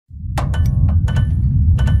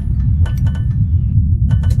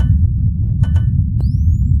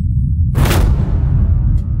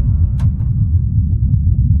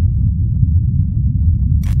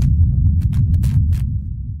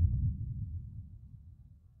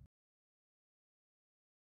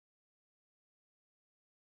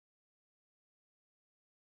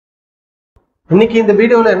இன்னைக்கு இந்த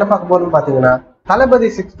வீடியோல என்ன பார்க்க போறோம்னு பாத்தீங்கன்னா தளபதி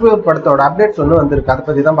 64 படத்தோட அப்டேட்ஸ் ஒன்று வந்திருக்கு. அதை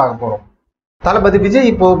பத்தி தான் பார்க்க போறோம். தளபதி விஜய்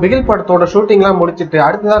இப்போ பிகில் படத்தோட ஷூட்டிங்லாம் முடிச்சிட்டு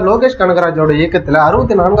அடுத்ததான் லோகேஷ் கனகராஜோட இயக்கத்துல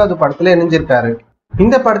 64வது படத்துல இணைஞ்சிருக்காரு.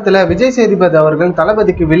 இந்த படத்துல விஜய் சேதுபதி அவர்கள்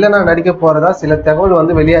தளபதிக்கு வில்லனா நடிக்க போறதா சில தகவல்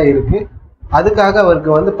வந்து வெளியாயிருக்கு. அதுக்காக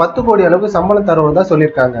அவருக்கு 10 கோடி அளவுக்கு சம்பளம் தருவதா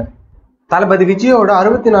சொல்லியிருக்காங்க. தளபதி விஜயோட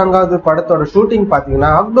 64வது படத்தோட ஷூட்டிங்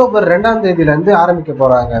பாத்தீங்கன்னா அக்டோபர் 2ஆம் தேதியில இருந்து ஆரம்பிக்க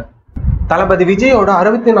போறாங்க. தளபதி விஜயோட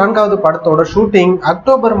 64வது படத்தோட ஷூட்டிங்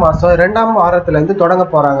அக்டோபர் மாசம் 2ஆம் வாரத்துல இருந்து தொடங்க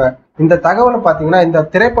போறாங்க. இந்த தகவலை பாத்தீங்கன்னா இந்த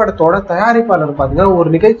திரைப்படத்தோட தயாரிப்பாளர் பாத்தீங்கன்னா ஒரு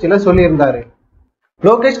நிகழ்ச்சியில சொல்லியிருந்தாரு.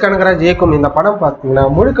 லோகேஷ் கனகராஜ் இயக்கும் இந்த படம் பாத்தீங்கன்னா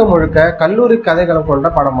முழுக்க முழுக்க கல்லூரி கதைகளை கொண்ட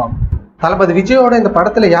படமாம். தளபதி விஜயோட இந்த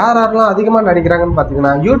படத்துல யாரெல்லாம் அதிகமா நடிக்கிறாங்கன்னு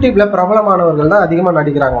பாத்தீங்கன்னா யூடியூப்ல பிரபலமானவர்கள் தான் அதிகமா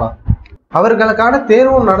நடிக்கிறாங்களாம். அவர்களுக்கான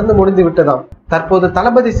தேர்வும் நடந்து முடிந்து விட்டுதான் தற்போது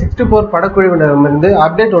தளபதி 64 படக்குழுவினரிடமிருந்து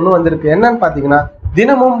அப்டேட் ஒன்று வந்திருக்கு. என்னன்னு பாத்தீங்கன்னா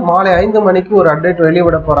தினமும் மாலை 5 மணிக்கு ஒரு அப்டேட்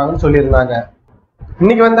வெளியிட போறாங்கன்னு சொல்லியிருந்தாங்க.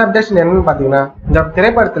 இன்னைக்கு வந்த அப்டேஷன் என்னன்னு பாத்தீங்கன்னா இந்த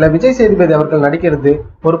திரைப்படத்துல விஜய் சேதுபதி அவர்கள் நடிக்கிறது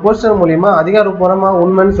ஒரு போஸ்டர் மூலியமா அதிகாரப்பூர்வமா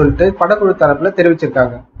உண்மைன்னு சொல்லிட்டு படக்குழு தரப்புல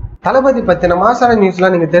தெரிவிச்சிருக்காங்க. தளபதி பத்தின மாசான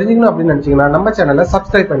நியூஸ்லாம் நீங்க தெரிஞ்சுக்கணும் அப்படின்னு நினைச்சீங்கன்னா நம்ம சேனலை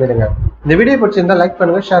சப்ஸ்கிரைப் பண்ணிடுங்க. இந்த வீடியோ பிடிச்சிருந்தா லைக்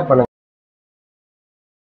பண்ணுங்க, ஷேர் பண்ணுங்க.